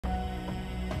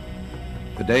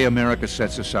the day America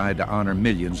sets aside to honor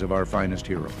millions of our finest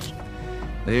heroes.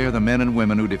 They are the men and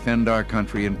women who defend our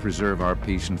country and preserve our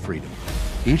peace and freedom.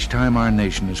 Each time our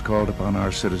nation has called upon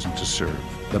our citizens to serve,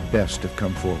 the best have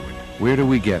come forward. Where do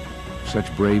we get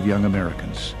such brave young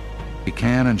Americans? We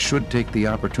can and should take the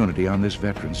opportunity on this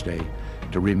Veterans Day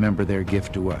to remember their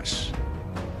gift to us.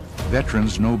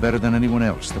 Veterans know better than anyone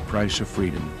else the price of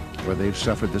freedom, for they've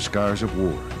suffered the scars of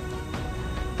war.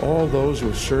 All those who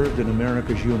have served in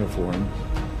America's uniform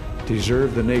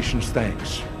deserve the nation's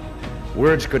thanks.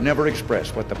 Words could never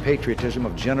express what the patriotism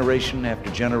of generation after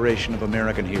generation of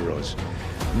American heroes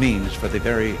means for the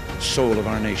very soul of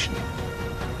our nation.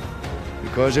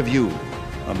 Because of you,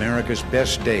 America's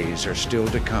best days are still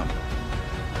to come.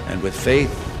 And with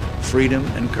faith, freedom,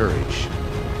 and courage,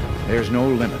 there's no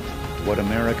limit to what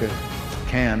America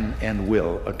can and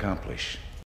will accomplish.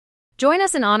 Join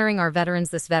us in honoring our veterans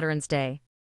this Veterans Day.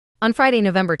 On Friday,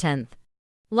 November 10th,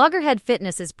 Loggerhead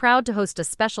Fitness is proud to host a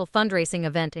special fundraising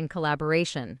event in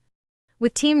collaboration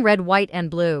with Team Red, White, and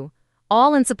Blue,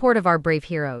 all in support of our brave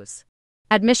heroes.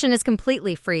 Admission is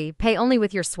completely free, pay only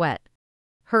with your sweat.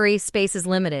 Hurry, space is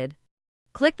limited.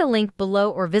 Click the link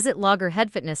below or visit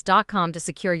loggerheadfitness.com to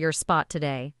secure your spot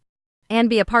today and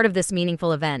be a part of this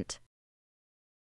meaningful event.